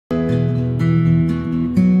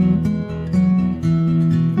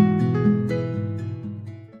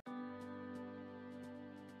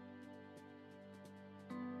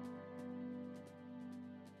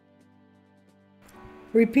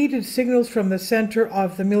repeated signals from the center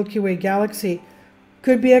of the Milky Way galaxy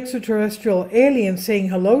could be extraterrestrial aliens saying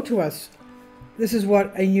hello to us. This is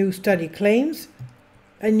what a new study claims.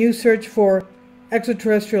 A new search for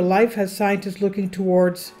extraterrestrial life has scientists looking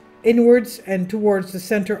inwards and towards the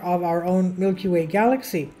center of our own Milky Way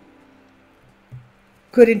galaxy.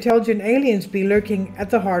 Could intelligent aliens be lurking at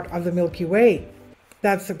the heart of the Milky Way?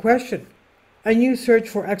 That's the question. A new search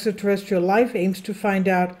for extraterrestrial life aims to find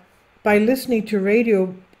out by listening to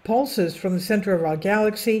radio pulses from the center of our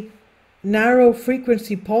galaxy. Narrow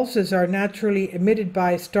frequency pulses are naturally emitted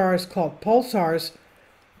by stars called pulsars,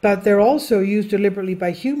 but they're also used deliberately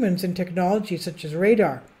by humans in technology such as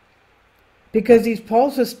radar. Because these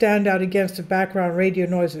pulses stand out against the background radio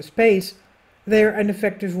noise of space, they're an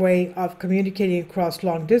effective way of communicating across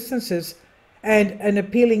long distances and an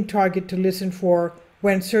appealing target to listen for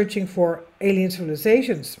when searching for alien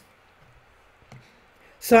civilizations.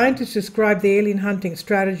 Scientists describe the alien hunting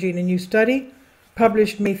strategy in a new study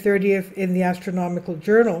published May 30th in the Astronomical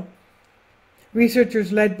Journal.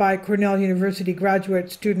 Researchers led by Cornell University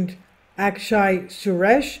graduate student Akshay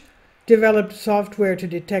Suresh developed software to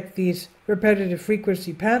detect these repetitive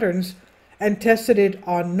frequency patterns and tested it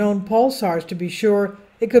on known pulsars to be sure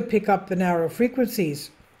it could pick up the narrow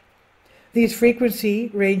frequencies. These frequency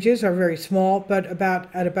ranges are very small, but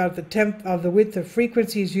at about the tenth of the width of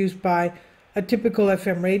frequencies used by a typical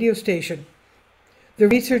FM radio station. The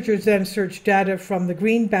researchers then searched data from the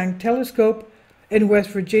Green Bank telescope in West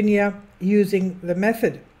Virginia using the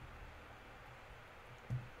method.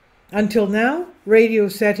 Until now, Radio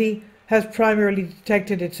SETI has primarily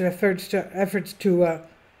detected its efforts to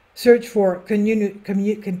search for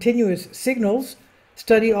continuous signals.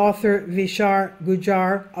 Study author Vishar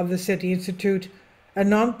Gujar of the SETI Institute, a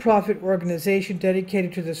non-profit organization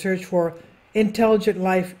dedicated to the search for intelligent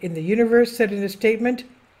life in the universe, said in a statement.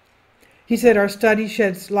 He said, "Our study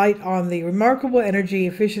sheds light on the remarkable energy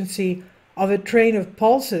efficiency of a train of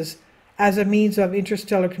pulses as a means of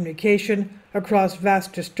interstellar communication across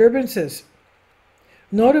vast disturbances.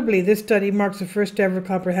 Notably, this study marks the first ever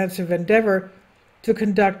comprehensive endeavor to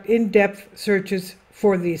conduct in-depth searches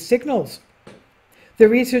for these signals. The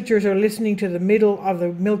researchers are listening to the middle of the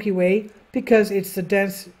Milky Way because it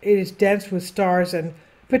is dense with stars and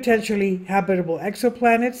potentially habitable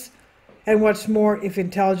exoplanets. And what's more, if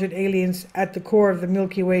intelligent aliens at the core of the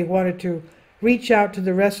Milky Way wanted to reach out to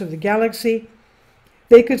the rest of the galaxy,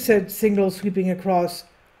 they could send signals sweeping across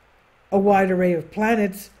a wide array of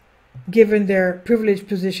planets, given their privileged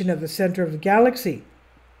position at the center of the galaxy.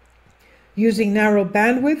 Using narrow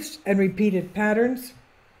bandwidths and repeated patterns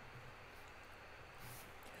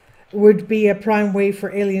would be a prime way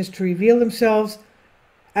for aliens to reveal themselves.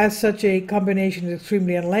 As such a combination is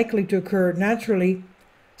extremely unlikely to occur naturally,"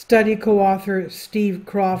 study co-author Steve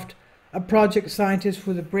Croft, a project scientist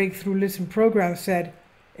for the Breakthrough Listen program, said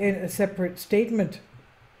in a separate statement.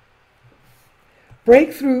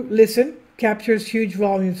 Breakthrough Listen captures huge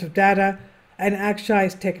volumes of data, and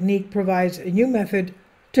Akshay's technique provides a new method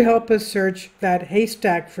to help us search that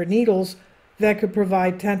haystack for needles that could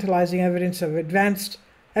provide tantalizing evidence of advanced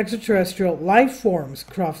extraterrestrial life forms,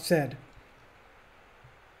 Croft said.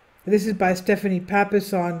 This is by Stephanie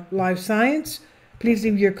Pappas on Live Science. Please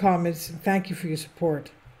leave your comments, and thank you for your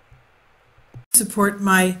support. Support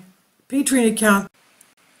my Patreon account.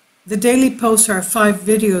 The daily posts are 5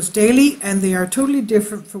 videos daily, and they are totally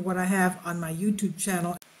different from what I have on my YouTube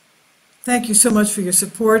channel. Thank you so much for your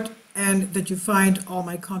support and that you find all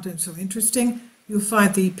my content so interesting. You'll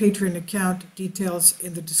find the Patreon account details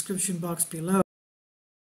in the description box below.